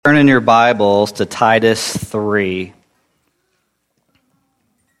in your Bibles to Titus 3.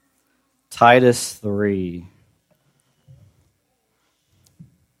 Titus 3.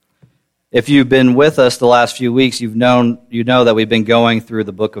 If you've been with us the last few weeks, you know that we've been going through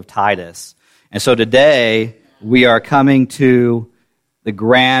the book of Titus. And so today, we are coming to the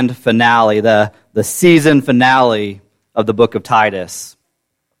grand finale, the season finale of the book of Titus.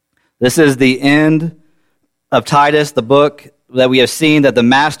 This is the end of Titus, the book that we have seen that the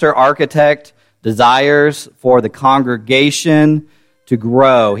master architect desires for the congregation to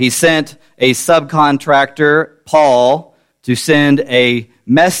grow. He sent a subcontractor, Paul, to send a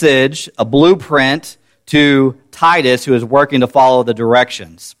message, a blueprint to Titus, who is working to follow the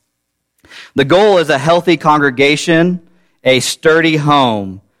directions. The goal is a healthy congregation, a sturdy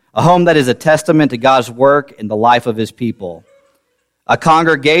home, a home that is a testament to God's work in the life of his people. A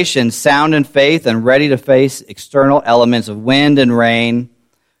congregation sound in faith and ready to face external elements of wind and rain,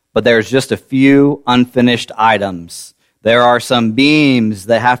 but there's just a few unfinished items. There are some beams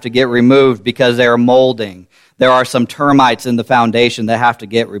that have to get removed because they are molding. There are some termites in the foundation that have to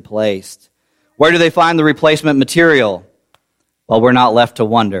get replaced. Where do they find the replacement material? Well, we're not left to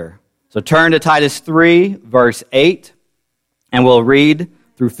wonder. So turn to Titus 3, verse 8, and we'll read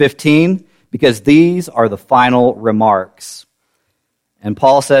through 15, because these are the final remarks. And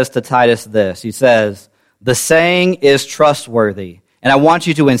Paul says to Titus this. He says, "The saying is trustworthy, and I want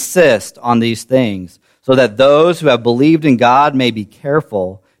you to insist on these things, so that those who have believed in God may be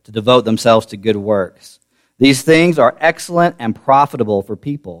careful to devote themselves to good works. These things are excellent and profitable for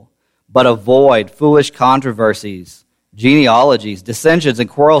people, but avoid foolish controversies, genealogies, dissensions, and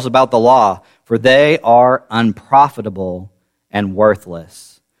quarrels about the law, for they are unprofitable and worthless.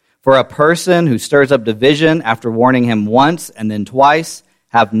 For a person who stirs up division after warning him once and then twice,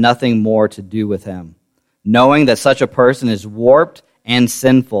 have nothing more to do with him, knowing that such a person is warped and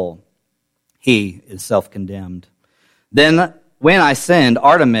sinful. He is self-condemned. Then when I send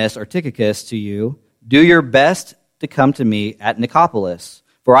Artemas or Tychicus to you, do your best to come to me at Nicopolis,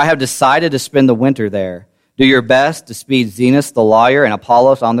 for I have decided to spend the winter there. Do your best to speed Zenas the lawyer and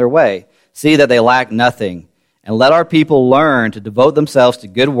Apollos on their way. See that they lack nothing. And let our people learn to devote themselves to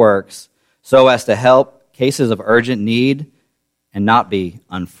good works so as to help cases of urgent need and not be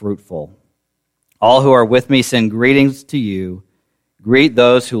unfruitful. All who are with me send greetings to you. Greet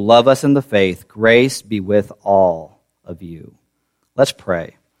those who love us in the faith. Grace be with all of you." Let's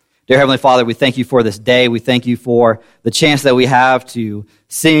pray. Dear Heavenly Father, we thank you for this day. We thank you for the chance that we have to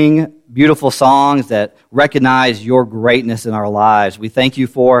sing beautiful songs that recognize your greatness in our lives. We thank you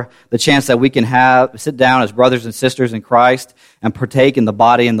for the chance that we can sit down as brothers and sisters in Christ and partake in the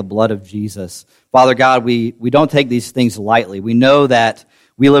body and the blood of Jesus. Father God, we don't take these things lightly. We know that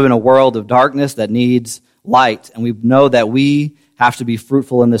we live in a world of darkness that needs light, and we know that we have to be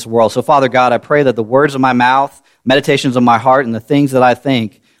fruitful in this world. So Father God, I pray that the words of my mouth, meditations of my heart, and the things that I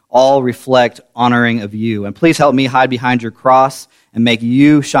think all reflect honoring of you. And please help me hide behind your cross and make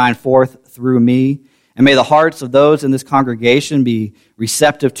you shine forth through me. And may the hearts of those in this congregation be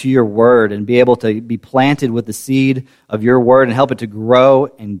receptive to your word and be able to be planted with the seed of your word and help it to grow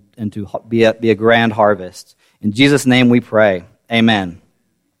and to be a grand harvest. In Jesus' name we pray. Amen.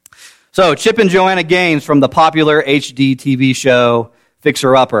 So, Chip and Joanna Gaines from the popular HD TV show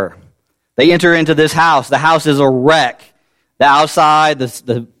Fixer Upper. They enter into this house. The house is a wreck. The outside,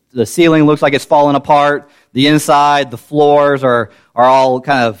 the ceiling looks like it's falling apart. The inside, the floors are all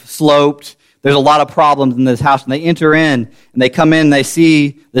kind of sloped. There's a lot of problems in this house. And they enter in, and they come in, and they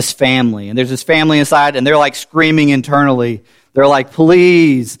see this family. And there's this family inside, and they're like screaming internally. They're like,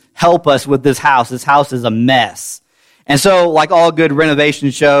 "Please help us with this house. This house is a mess." And so, like all good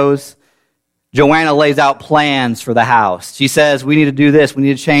renovation shows, Joanna lays out plans for the house. She says, "We need to do this. We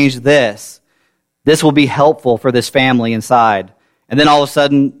need to change this. This will be helpful for this family inside." And then all of a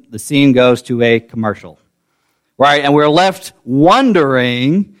sudden, the scene goes to a commercial, right? And we're left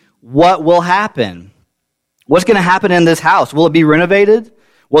wondering what will happen. What's going to happen in this house? Will it be renovated?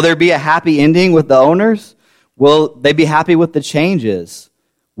 Will there be a happy ending with the owners? Will they be happy with the changes?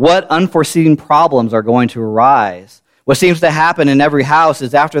 What unforeseen problems are going to arise? What seems to happen in every house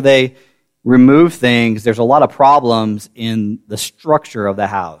is after they remove things, there's a lot of problems in the structure of the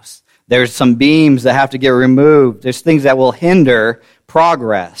house. There's some beams that have to get removed. There's things that will hinder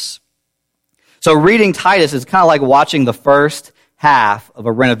progress. So reading Titus is kind of like watching the first half of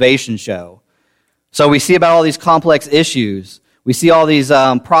a renovation show. So we see about all these complex issues. We see all these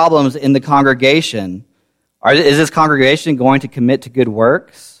problems in the congregation. Is this congregation going to commit to good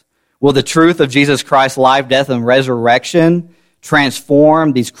works? Will the truth of Jesus Christ's life, death, and resurrection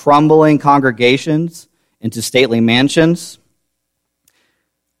transform these crumbling congregations into stately mansions?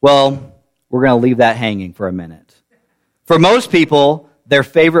 Well, we're going to leave that hanging for a minute. For most people, their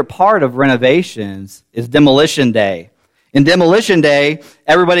favorite part of renovations is demolition day. In demolition day,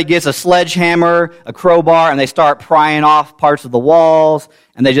 everybody gets a sledgehammer, a crowbar, and they start prying off parts of the walls,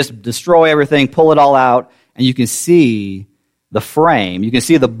 and they just destroy everything, pull it all out, and you can see the frame. You can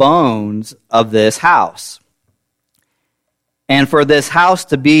see the bones of this house. And for this house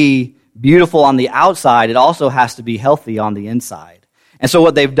to be beautiful on the outside, it also has to be healthy on the inside. And so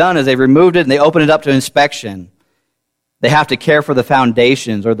what they've done is they've removed it and they open it up to inspection. They have to care for the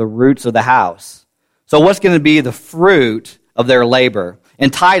foundations or the roots of the house. So what's going to be the fruit of their labor?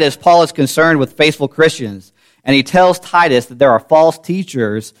 In Titus, Paul is concerned with faithful Christians, and he tells Titus that there are false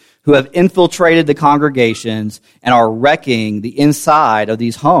teachers who have infiltrated the congregations and are wrecking the inside of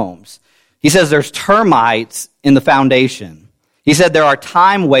these homes. He says there's termites in the foundation. He said there are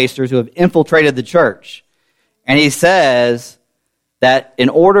time wasters who have infiltrated the church. And he says that in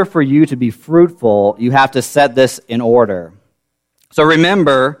order for you to be fruitful, you have to set this in order. So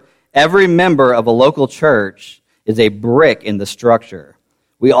remember, every member of a local church is a brick in the structure.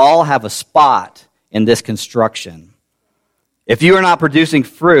 We all have a spot in this construction. If you are not producing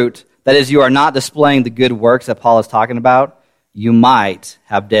fruit, that is, you are not displaying the good works that Paul is talking about, you might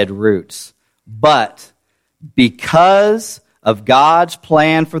have dead roots. But because of God's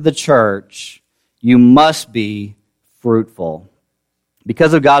plan for the church, you must be fruitful.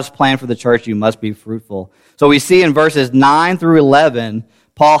 Because of God's plan for the church, you must be fruitful. So we see in verses 9 through 11,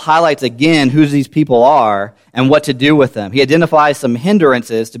 Paul highlights again who these people are and what to do with them. He identifies some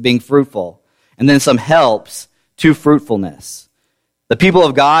hindrances to being fruitful and then some helps to fruitfulness. The people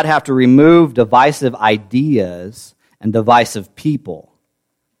of God have to remove divisive ideas and divisive people.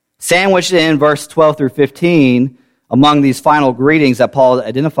 Sandwiched in verse 12 through 15, among these final greetings that Paul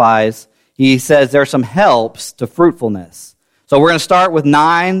identifies, he says there are some helps to fruitfulness. So we're going to start with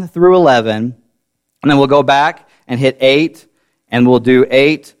 9 through 11, and then we'll go back and hit 8, and we'll do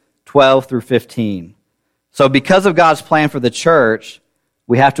 8, 12 through 15. So because of God's plan for the church,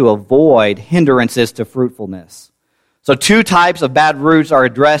 we have to avoid hindrances to fruitfulness. So 2 types of bad roots are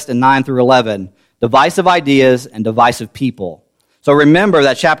addressed in 9 through 11, divisive ideas and divisive people. So remember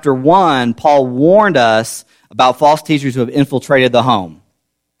that chapter 1, Paul warned us about false teachers who have infiltrated the home.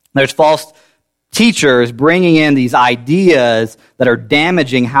 There's false teachers bringing in these ideas that are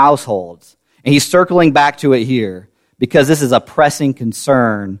damaging households. And he's circling back to it here because this is a pressing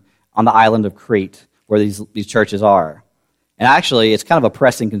concern on the island of Crete where these churches are. And actually, it's kind of a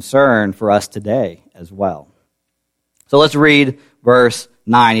pressing concern for us today as well. So let's read verse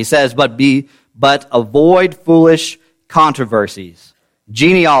 9. He says, But avoid foolish controversies,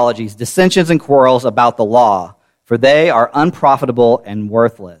 genealogies, dissensions, and quarrels about the law, for they are unprofitable and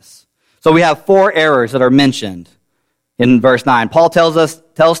worthless. So we have 4 errors that are mentioned in verse 9. Paul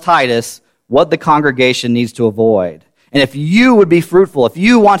tells Titus what the congregation needs to avoid. And if you would be fruitful, if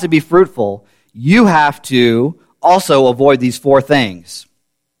you want to be fruitful, you have to also avoid these 4 things.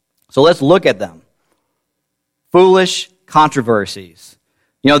 So let's look at them. Foolish controversies.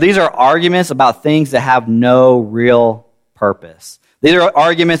 These are arguments about things that have no real purpose. These are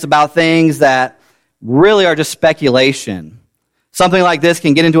arguments about things that really are just speculation. Something like this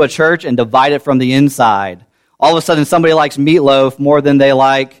can get into a church and divide it from the inside. All of a sudden, somebody likes meatloaf more than they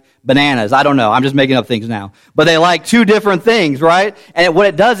like bananas. I don't know. I'm just making up things now. But they like 2 different things, right? And what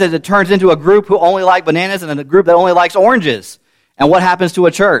it does is it turns into a group who only like bananas and a group that only likes oranges. And what happens to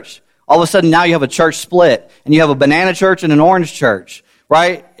a church? All of a sudden, now you have a church split, and you have a banana church and an orange church,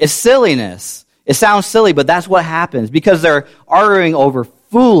 right? It's silliness. It sounds silly, but that's what happens because they're arguing over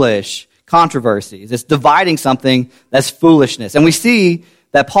foolish controversies. It's dividing something that's foolishness. And we see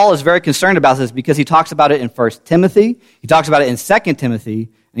that Paul is very concerned about this because he talks about it in 1 Timothy, he talks about it in 2 Timothy,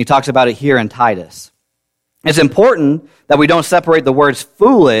 and he talks about it here in Titus. It's important that we don't separate the words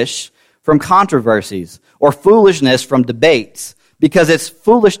foolish from controversies or foolishness from debates because it's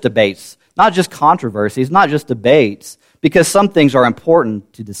foolish debates, not just controversies, not just debates, because some things are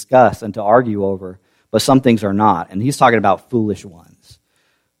important to discuss and to argue over, but some things are not. And he's talking about foolish ones.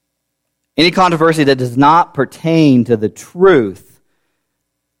 Any controversy that does not pertain to the truth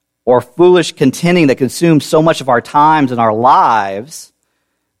or foolish contending that consumes so much of our times and our lives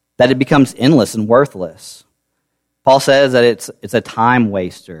that it becomes endless and worthless. Paul says that it's a time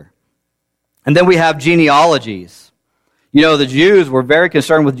waster. And then we have genealogies. The Jews were very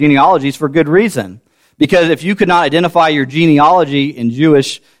concerned with genealogies for good reason. Because if you could not identify your genealogy in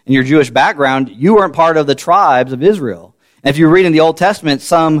your Jewish background, you weren't part of the tribes of Israel. And if you read in the Old Testament,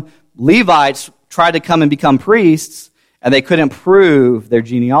 some Levites tried to come and become priests, and they couldn't prove their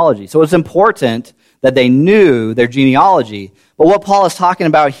genealogy. So it's important that they knew their genealogy. But what Paul is talking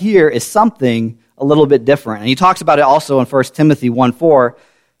about here is something a little bit different. And he talks about it also in 1 Timothy 1:4.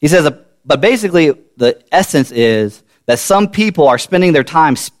 He says, but basically the essence is that some people are spending their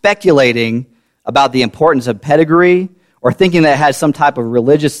time speculating about the importance of pedigree or thinking that it has some type of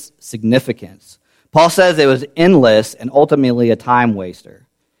religious significance. Paul says it was endless and ultimately a time waster,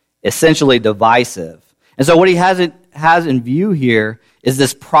 essentially divisive. And so what he has in view here is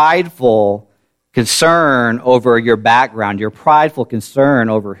this prideful concern over your background, your prideful concern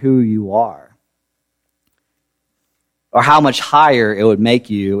over who you are, or how much higher it would make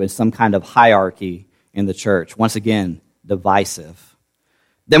you in some kind of hierarchy in the church. Once again, divisive.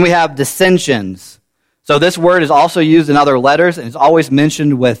 Then we have dissensions. So this word is also used in other letters, and it's always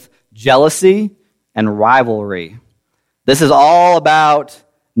mentioned with jealousy and rivalry. This is all about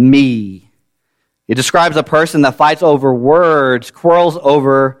me. It describes a person that fights over words, quarrels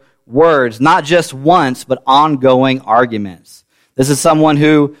over words, not just once, but ongoing arguments. This is someone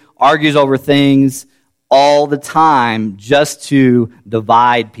who argues over things all the time just to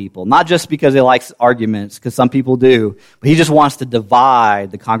divide people. Not just because he likes arguments, because some people do, but he just wants to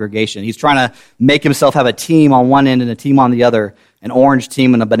divide the congregation. He's trying to make himself have a team on one end and a team on the other, an orange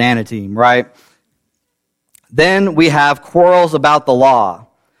team and a banana team, right? Then we have quarrels about the law.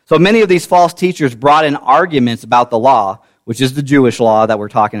 So many of these false teachers brought in arguments about the law, which is the Jewish law that we're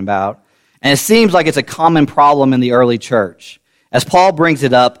talking about. And it seems like it's a common problem in the early church, as Paul brings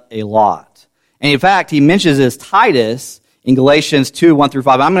it up a lot. And in fact, he mentions this Titus in Galatians 2, 1 through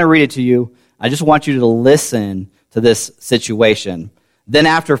 5. I'm going to read it to you. I just want you to listen to this situation. Then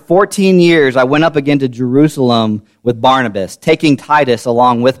after 14 years, I went up again to Jerusalem with Barnabas, taking Titus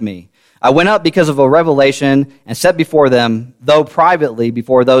along with me. I went up because of a revelation and set before them, though privately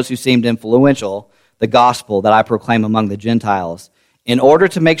before those who seemed influential, the gospel that I proclaim among the Gentiles, in order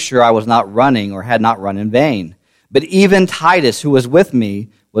to make sure I was not running or had not run in vain. But even Titus, who was with me,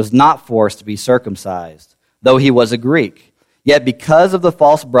 was not forced to be circumcised, though he was a Greek. Yet because of the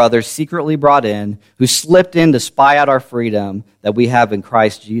false brothers secretly brought in, who slipped in to spy out our freedom that we have in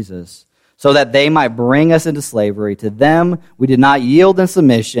Christ Jesus, so that they might bring us into slavery, to them we did not yield in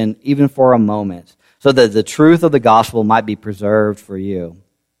submission even for a moment, so that the truth of the gospel might be preserved for you.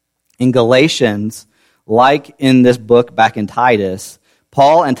 In Galatians, like in this book back in Titus,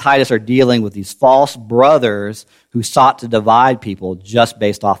 Paul and Titus are dealing with these false brothers who sought to divide people just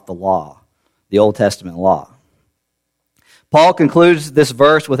based off the law, the Old Testament law. Paul concludes this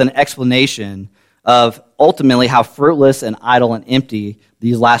verse with an explanation of ultimately how fruitless and idle and empty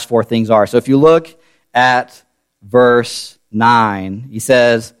these last four things are. So if you look at verse 9, he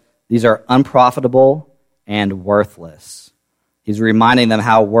says, these are unprofitable and worthless. He's reminding them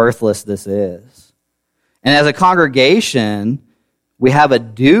how worthless this is. And as a congregation, we have a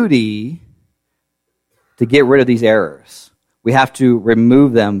duty to get rid of these errors. We have to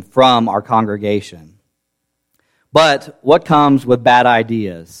remove them from our congregation. But what comes with bad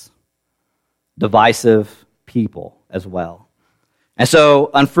ideas? Divisive people as well. And so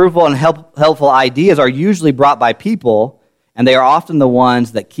unfruitful and helpful ideas are usually brought by people, and they are often the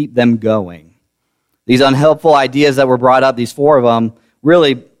ones that keep them going. These unhelpful ideas that were brought up, these four of them,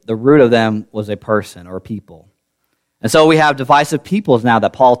 really the root of them was a person or people. And so we have divisive peoples now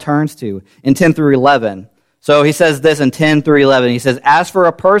that Paul turns to in 10 through 11. So he says this in 10 through 11. He says, as for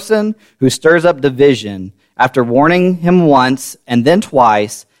a person who stirs up division, after warning him once and then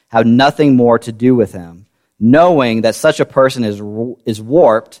twice, have nothing more to do with him. Knowing that such a person is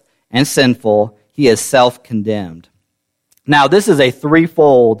warped and sinful, he is self-condemned. Now, this is a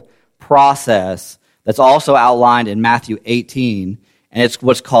threefold process that's also outlined in Matthew 18, and it's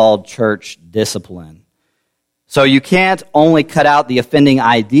what's called church discipline. So you can't only cut out the offending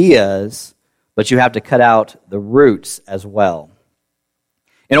ideas, but you have to cut out the roots as well.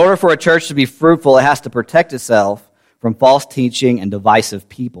 In order for a church to be fruitful, it has to protect itself from false teaching and divisive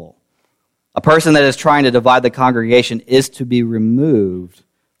people. A person that is trying to divide the congregation is to be removed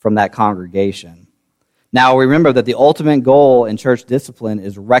from that congregation. Now, remember that the ultimate goal in church discipline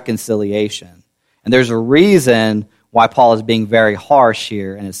is reconciliation. And there's a reason why Paul is being very harsh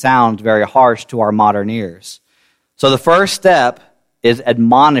here, and it sounds very harsh to our modern ears. So the first step is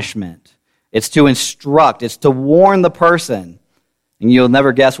admonishment. It's to instruct. It's to warn the person. And you'll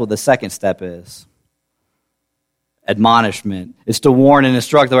never guess what the second step is. Admonishment. It's to warn and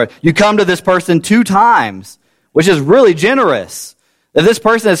instruct the person. You come to this person 2 times, which is really generous. If this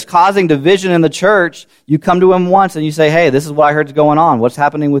person is causing division in the church, you come to him once and you say, hey, this is what I heard is going on. What's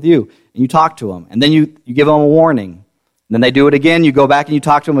happening with you? And you talk to him. And then you give them a warning. And then they do it again. You go back and you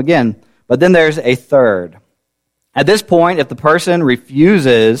talk to them again. But then there's a third. At this point, if the person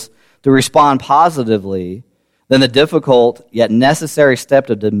refuses to respond positively, then the difficult yet necessary step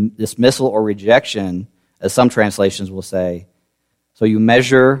of dismissal or rejection, as some translations will say, so you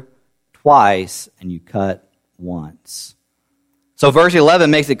measure twice and you cut once. So verse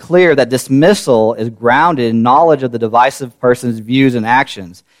 11 makes it clear that dismissal is grounded in knowledge of the divisive person's views and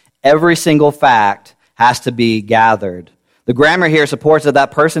actions. Every single fact has to be gathered. The grammar here supports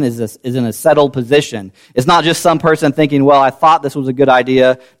that person is in a settled position. It's not just some person thinking, well, I thought this was a good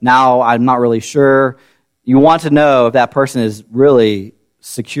idea, now I'm not really sure. You want to know if that person is really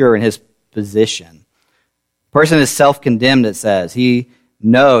secure in his position. Person is self-condemned, it says. He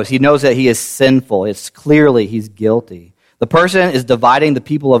knows that he is sinful. It's clearly he's guilty. The person is dividing the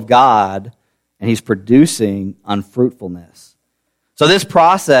people of God, and he's producing unfruitfulness. So this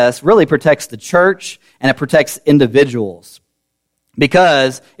process really protects the church, and it protects individuals.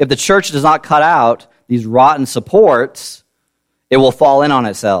 Because if the church does not cut out these rotten supports, it will fall in on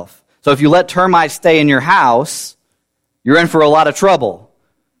itself. So if you let termites stay in your house, you're in for a lot of trouble.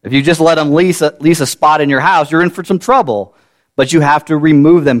 If you just let them lease a spot in your house, you're in for some trouble. But you have to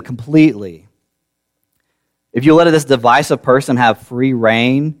remove them completely. If you let this divisive person have free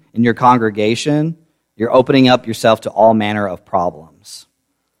reign in your congregation, you're opening up yourself to all manner of problems.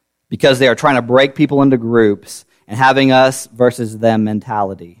 Because they are trying to break people into groups and having us versus them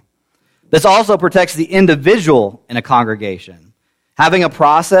mentality. This also protects the individual in a congregation. Having a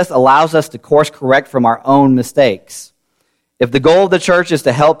process allows us to course correct from our own mistakes. If the goal of the church is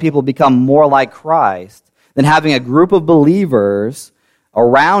to help people become more like Christ, then having a group of believers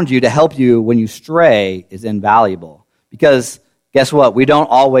around you to help you when you stray is invaluable. Because guess what? We don't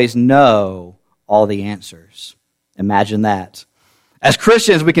always know all the answers. Imagine that. As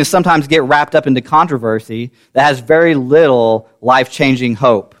Christians, we can sometimes get wrapped up into controversy that has very little life-changing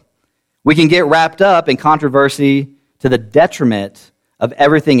hope. We can get wrapped up in controversy to the detriment of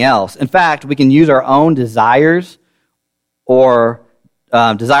everything else. In fact, we can use our own desires or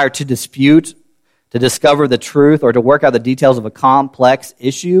desire to dispute, to discover the truth, or to work out the details of a complex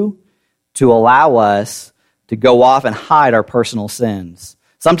issue to allow us to go off and hide our personal sins.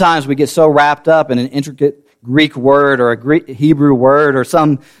 Sometimes we get so wrapped up in an intricate Greek word or a Greek Hebrew word or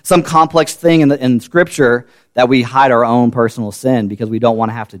some complex thing in Scripture that we hide our own personal sin because we don't want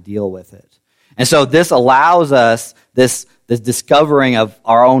to have to deal with it. And so this allows us, this discovering of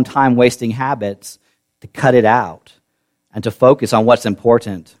our own time-wasting habits, to cut it out and to focus on what's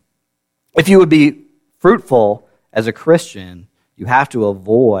important. If you would be fruitful as a Christian, you have to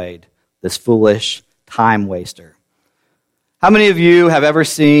avoid this foolish time waster. How many of you have ever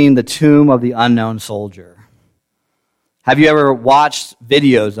seen The Tomb of the Unknown Soldier? Have you ever watched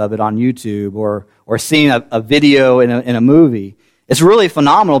videos of it on YouTube or seen a video in a movie? It's really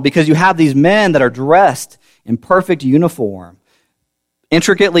phenomenal because you have these men that are dressed in perfect uniform,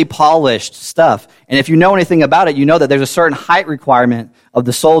 intricately polished stuff. And if you know anything about it, you know that there's a certain height requirement of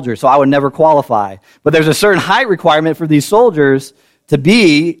the soldier, so I would never qualify. But there's a certain height requirement for these soldiers to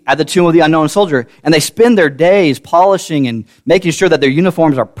be at the Tomb of the Unknown Soldier. And they spend their days polishing and making sure that their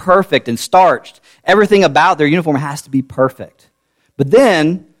uniforms are perfect and starched. Everything about their uniform has to be perfect. But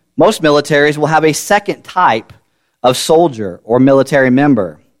then, most militaries will have a second type of soldier or military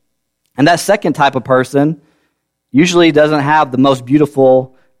member. And that second type of person usually doesn't have the most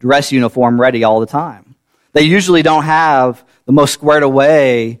beautiful dress uniform ready all the time. They usually don't have the most squared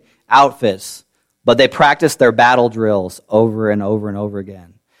away outfits, but they practice their battle drills over and over and over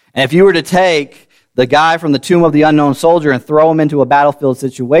again. And if you were to take the guy from the Tomb of the Unknown Soldier and throw him into a battlefield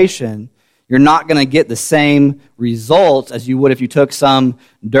situation, you're not going to get the same results as you would if you took some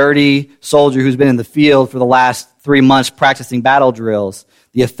dirty soldier who's been in the field for the last 3 months practicing battle drills.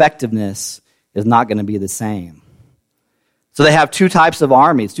 The effectiveness is not going to be the same. So they have two types of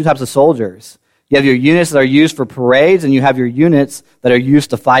armies, two types of soldiers. You have your units that are used for parades, and you have your units that are used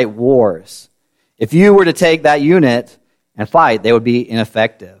to fight wars. If you were to take that unit and fight, they would be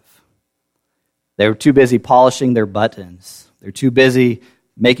ineffective. They're too busy polishing their buttons. They're too busy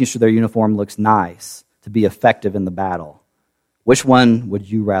making sure their uniform looks nice to be effective in the battle. Which one would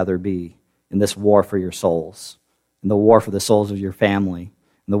you rather be in this war for your souls, in the war for the souls of your family,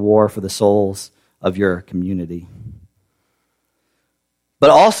 in the war for the souls of your community? But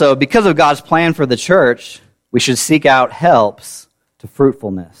also, because of God's plan for the church, we should seek out helps to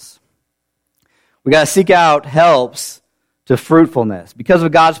fruitfulness. We got to seek out helps to fruitfulness. Because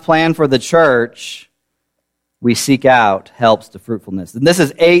of God's plan for the church, we seek out helps to fruitfulness. And this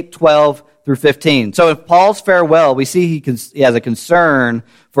is 8:12 through 15. So in Paul's farewell, we see he has a concern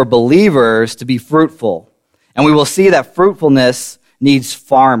for believers to be fruitful. And we will see that fruitfulness needs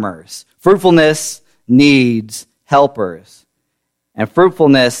farmers. Fruitfulness needs helpers. And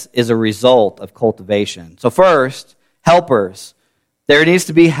fruitfulness is a result of cultivation. So first, helpers. There needs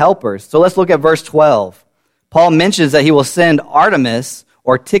to be helpers. So let's look at verse 12. Paul mentions that he will send Artemas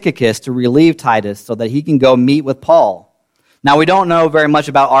or Tychicus to relieve Titus so that he can go meet with Paul. Now, we don't know very much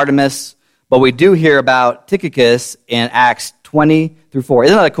about Artemas, but we do hear about Tychicus in Acts 20 through 4.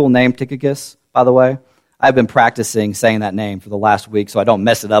 Isn't that a cool name, Tychicus, by the way? I've been practicing saying that name for the last week so I don't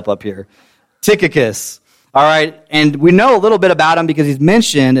mess it up here. Tychicus. All right, and we know a little bit about him because he's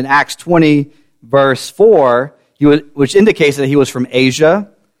mentioned in Acts 20, verse 4, which indicates that he was from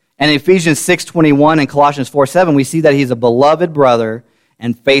Asia. And in Ephesians 6:21 and Colossians 4:7, we see that he's a beloved brother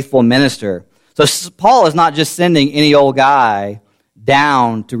and faithful minister. So Paul is not just sending any old guy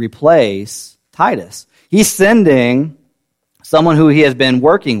down to replace Titus. He's sending someone who he has been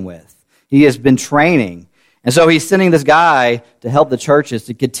working with. He has been training. And so he's sending this guy to help the churches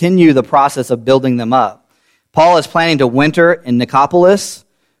to continue the process of building them up. Paul is planning to winter in Nicopolis,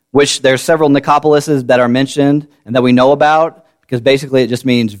 which there's several Nicopolises that are mentioned and that we know about, because basically it just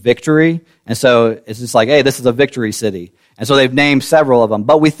means victory. And so it's just like, hey, this is a victory city. And so they've named several of them.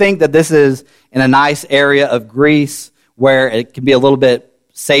 But we think that this is in a nice area of Greece where it can be a little bit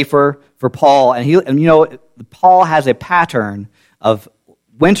safer for Paul. And Paul has a pattern of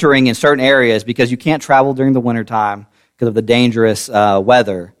wintering in certain areas because you can't travel during the wintertime because of the dangerous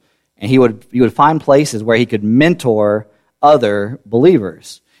weather. And he would find places where he could mentor other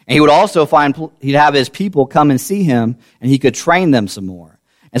believers. And he would also he'd have his people come and see him, and he could train them some more.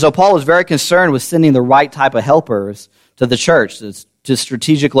 And so Paul was very concerned with sending the right type of helpers to the church, to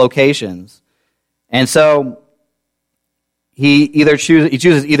strategic locations. And so he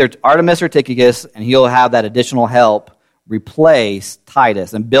chooses either Artemas or Tychicus, and he'll have that additional help replace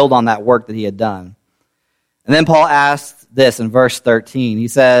Titus and build on that work that he had done. And then Paul asks this in verse 13. He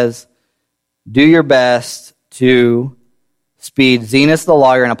says, do your best to speed Zenas the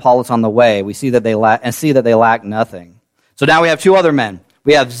lawyer and Apollos on the way. We see that they lack nothing. So now we have two other men.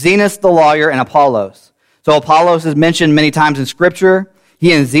 We have Zenas the lawyer and Apollos. So Apollos is mentioned many times in Scripture.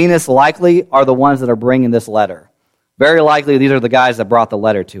 He and Zenas likely are the ones that are bringing this letter. Very likely these are the guys that brought the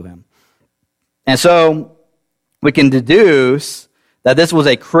letter to him. And so we can deduce that this was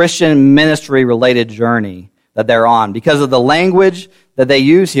a Christian ministry-related journey that they're on, because of the language that they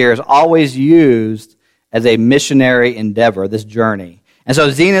use here is always used as a missionary endeavor, this journey. And so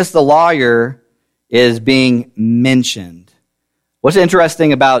Zenas the lawyer is being mentioned. What's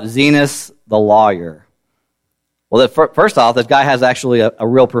interesting about Zenas the lawyer? Well, first off, this guy has actually a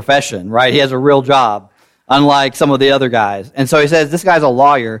real profession, right? He has a real job, unlike some of the other guys. And so he says this guy's a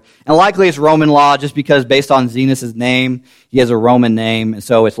lawyer, and likely it's Roman law just because based on Zenas' name, he has a Roman name, and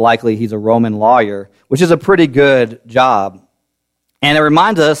so it's likely he's a Roman lawyer, which is a pretty good job. And it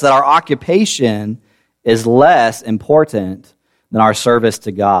reminds us that our occupation is less important than our service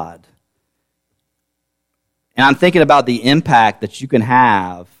to God. And I'm thinking about the impact that you can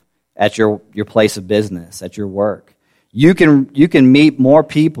have at your place of business, at your work. You can meet more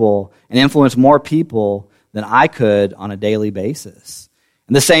people and influence more people than I could on a daily basis.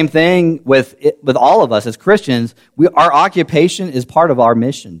 And the same thing with all of us as Christians. Our occupation is part of our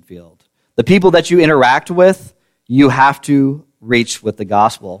mission field. The people that you interact with, you have to reach with the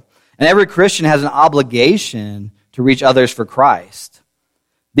gospel. And every Christian has an obligation to reach others for Christ.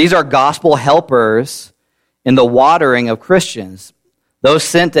 These are gospel helpers in the watering of Christians, those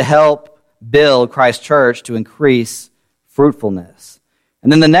sent to help build Christ's church to increase fruitfulness.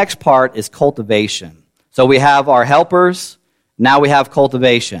 And then the next part is cultivation. So we have our helpers, now we have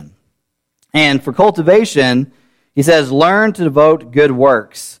cultivation. And for cultivation, he says, learn to devote good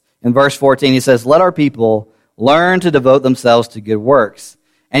works. In verse 14, he says, let our people learn to devote themselves to good works.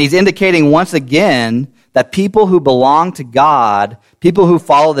 And he's indicating once again that people who belong to God, people who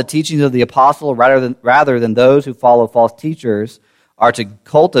follow the teachings of the apostle rather than those who follow false teachers, are to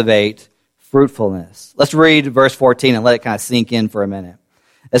cultivate fruitfulness. Let's read verse 14 and let it kind of sink in for a minute.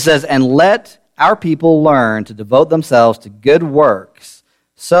 It says, and let our people learn to devote themselves to good works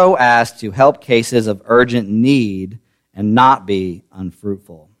so as to help cases of urgent need and not be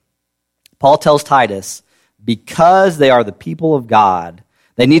unfruitful. Paul tells Titus, because they are the people of God,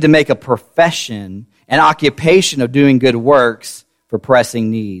 they need to make a profession, an occupation of doing good works for pressing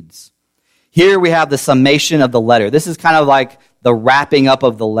needs. Here we have the summation of the letter. This is kind of like the wrapping up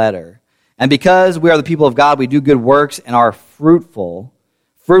of the letter. And because we are the people of God, we do good works and are fruitful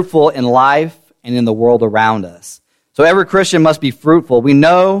in life and in the world around us. So every Christian must be fruitful. We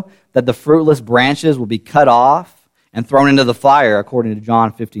know that the fruitless branches will be cut off and thrown into the fire, according to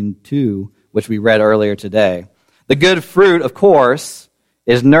John 15:2, which we read earlier today. The good fruit, of course,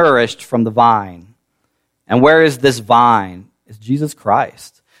 is nourished from the vine. And where is this vine? is Jesus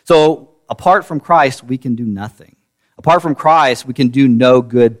Christ. So apart from Christ, we can do nothing. Apart from Christ, we can do no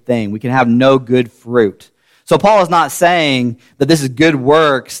good thing. We can have no good fruit. So Paul is not saying that this is good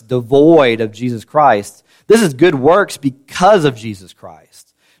works devoid of Jesus Christ. This is good works because of Jesus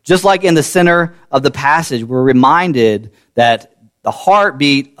Christ. Just like in the center of the passage, we're reminded that the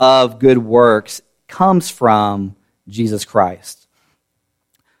heartbeat of good works comes from Jesus Christ.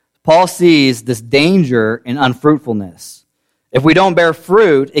 Paul sees this danger in unfruitfulness. If we don't bear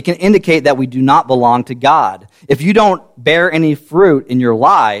fruit, it can indicate that we do not belong to God. If you don't bear any fruit in your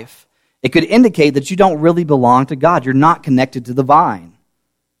life, it could indicate that you don't really belong to God. You're not connected to the vine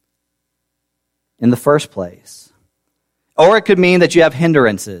in the first place. Or it could mean that you have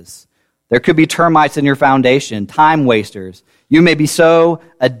hindrances. There could be termites in your foundation, time wasters. You may be so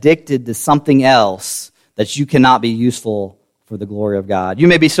addicted to something else that you cannot be useful for the glory of God. You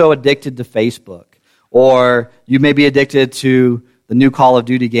may be so addicted to Facebook, or you may be addicted to the new Call of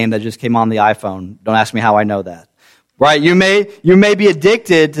Duty game that just came on the iPhone. Don't ask me how I know that. Right? You may be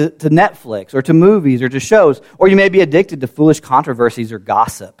addicted to Netflix or to movies or to shows, or you may be addicted to foolish controversies or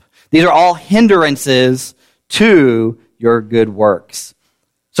gossip. These are all hindrances to your good works.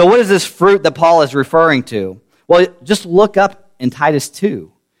 So what is this fruit that Paul is referring to? Well, just look up in Titus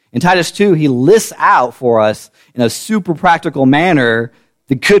 2. In Titus 2, he lists out for us in a super practical manner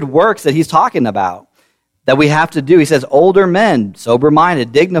the good works that he's talking about that we have to do. He says, older men,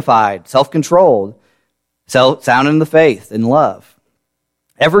 sober-minded, dignified, self-controlled, sound in the faith, in love.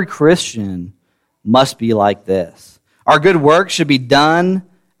 Every Christian must be like this. Our good works should be done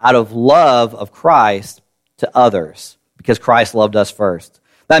out of love of Christ to others because Christ loved us first.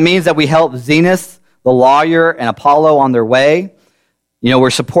 That means that we help Zenas, the lawyer, and Apollo on their way. We're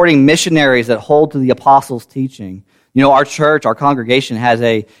supporting missionaries that hold to the apostles' teaching. Our church, our congregation has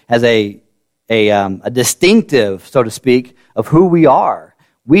a distinctive, so to speak, of who we are.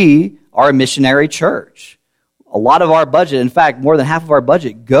 We are a missionary church. A lot of our budget, in fact, more than half of our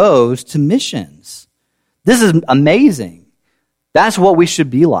budget goes to missions. This is amazing. That's what we should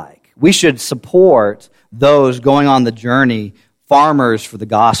be like. We should support those going on the journey, farmers for the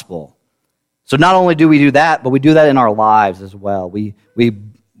gospel. So not only do we do that, but we do that in our lives as well. We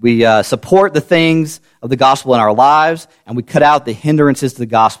support the things of the gospel in our lives, and we cut out the hindrances to the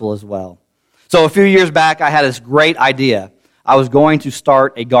gospel as well. So a few years back, I had this great idea. I was going to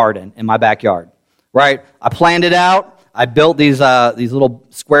start a garden in my backyard, right? I planned it out. I built these little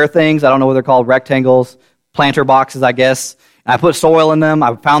square things. I don't know what they're called, rectangles, planter boxes, I guess. And I put soil in them.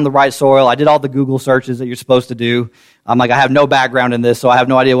 I found the right soil. I did all the Google searches that you're supposed to do. I'm like, I have no background in this, so I have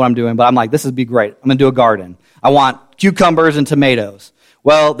no idea what I'm doing. But I'm like, this would be great. I'm going to do a garden. I want cucumbers and tomatoes.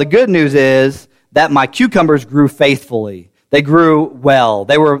 Well, the good news is that my cucumbers grew faithfully. They grew well.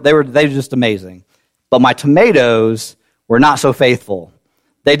 They were just amazing. But my tomatoes were not so faithful.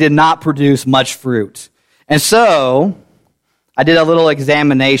 They did not produce much fruit. And so I did a little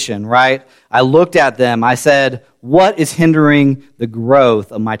examination, right? I looked at them. I said, what is hindering the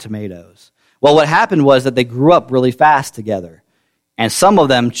growth of my tomatoes? Well, what happened was that they grew up really fast together. And some of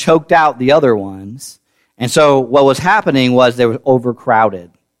them choked out the other ones. And so what was happening was they were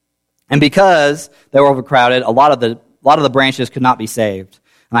overcrowded. And because they were overcrowded, a lot of the branches could not be saved.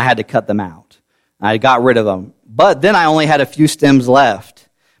 And I had to cut them out. I got rid of them. But then I only had a few stems left.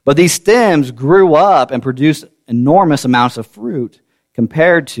 But these stems grew up and produced enormous amounts of fruit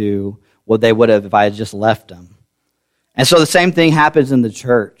compared to what they would have if I had just left them. And so the same thing happens in the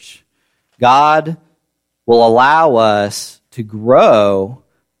church. God will allow us to grow,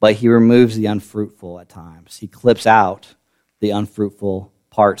 but he removes the unfruitful at times. He clips out the unfruitful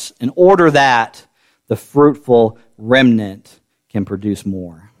parts in order that the fruitful remnant can produce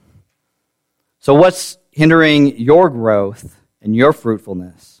more. So what's hindering your growth and your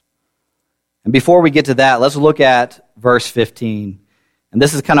fruitfulness? And before we get to that, let's look at verse 15. And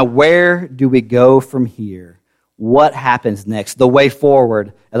this is kind of where do we go from here? What happens next? The way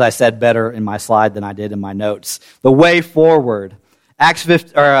forward, as I said better in my slide than I did in my notes. The way forward. Titus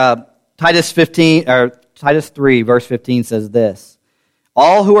 3, verse 15 says this.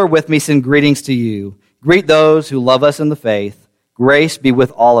 All who are with me send greetings to you. Greet those who love us in the faith. Grace be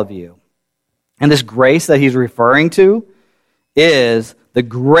with all of you. And this grace that he's referring to is the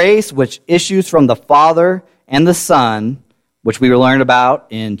grace which issues from the Father and the Son, which we learned about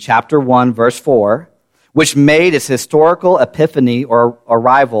in chapter 1, verse 4, which made its historical epiphany or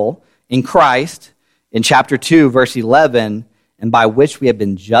arrival in Christ in chapter 2, verse 11, and by which we have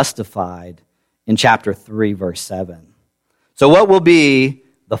been justified in chapter 3, verse 7. So what will be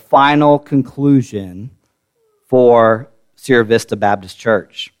the final conclusion for Sierra Vista Baptist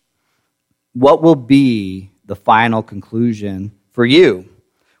Church? What will be the final conclusion for you.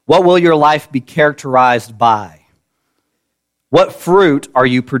 What will your life be characterized by? What fruit are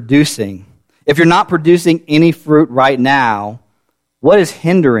you producing? If you're not producing any fruit right now, what is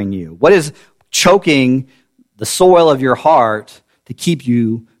hindering you? What is choking the soil of your heart to keep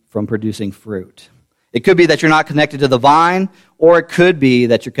you from producing fruit? It could be that you're not connected to the vine, or it could be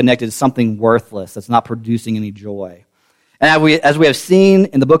that you're connected to something worthless that's not producing any joy. And as we have seen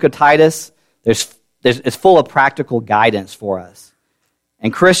in the book of Titus, it's full of practical guidance for us.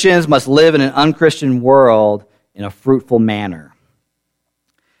 And Christians must live in an unchristian world in a fruitful manner.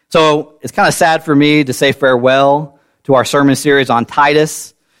 So it's kind of sad for me to say farewell to our sermon series on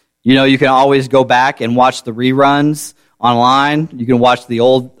Titus. You know, you can always go back and watch the reruns online. You can watch the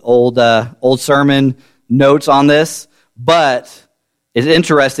old sermon notes on this. But it's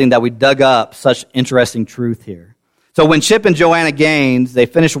interesting that we dug up such interesting truth here. So when Chip and Joanna Gaines, they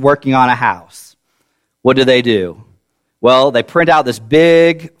finished working on a house, what do? Well, they print out this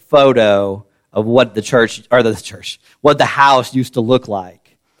big photo of what what the house used to look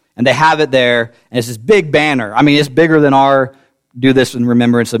like. And they have it there, and it's this big banner. I mean, it's bigger than our Do This in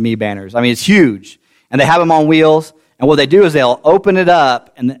Remembrance of Me banners. I mean, it's huge. And they have them on wheels, and what they do is they'll open it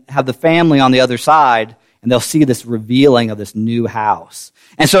up and have the family on the other side, and they'll see this revealing of this new house.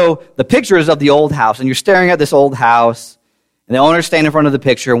 And so the picture is of the old house, and you're staring at this old house, and the owners stand in front of the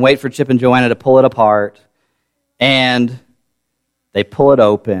picture and wait for Chip and Joanna to pull it apart, and they pull it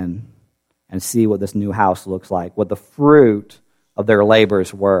open and see what this new house looks like, what the fruit of their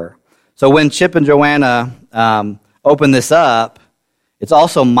labors were. So when Chip and Joanna open this up, it's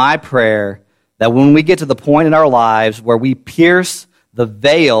also my prayer that when we get to the point in our lives where we pierce the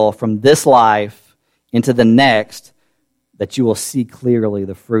veil from this life into the next, that you will see clearly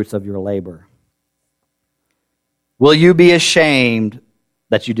the fruits of your labor. Will you be ashamed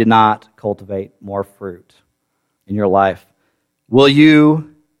that you did not cultivate more fruit in your life? Will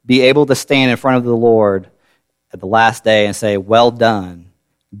you be able to stand in front of the Lord at the last day and say, "Well done,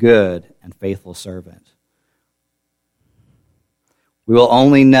 good and faithful servant"? We will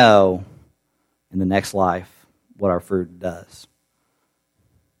only know in the next life what our fruit does.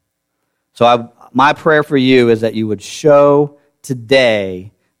 So my prayer for you is that you would show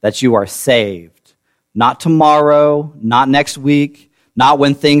today that you are saved. Not tomorrow, not next week, not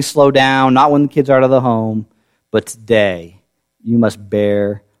when things slow down, not when the kids are out of the home, but today you must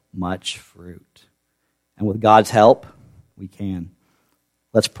bear much fruit. And with God's help, we can.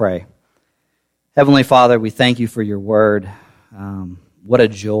 Let's pray. Heavenly Father, we thank you for your word. What a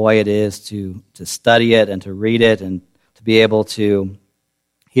joy it is to study it and to read it and to be able to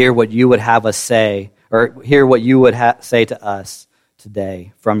hear what you would have us say, or hear what you would say to us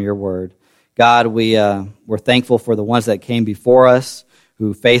today from your word. God, we're thankful for the ones that came before us,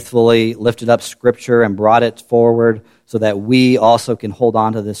 who faithfully lifted up Scripture and brought it forward so that we also can hold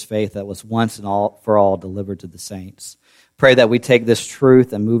on to this faith that was once and all for all delivered to the saints. Pray that we take this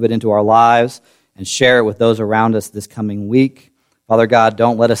truth and move it into our lives and share it with those around us this coming week. Father God,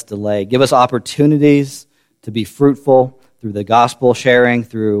 don't let us delay. Give us opportunities to be fruitful through the gospel sharing,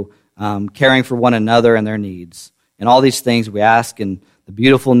 through caring for one another and their needs. And all these things we ask in the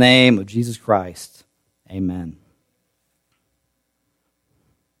beautiful name of Jesus Christ. Amen.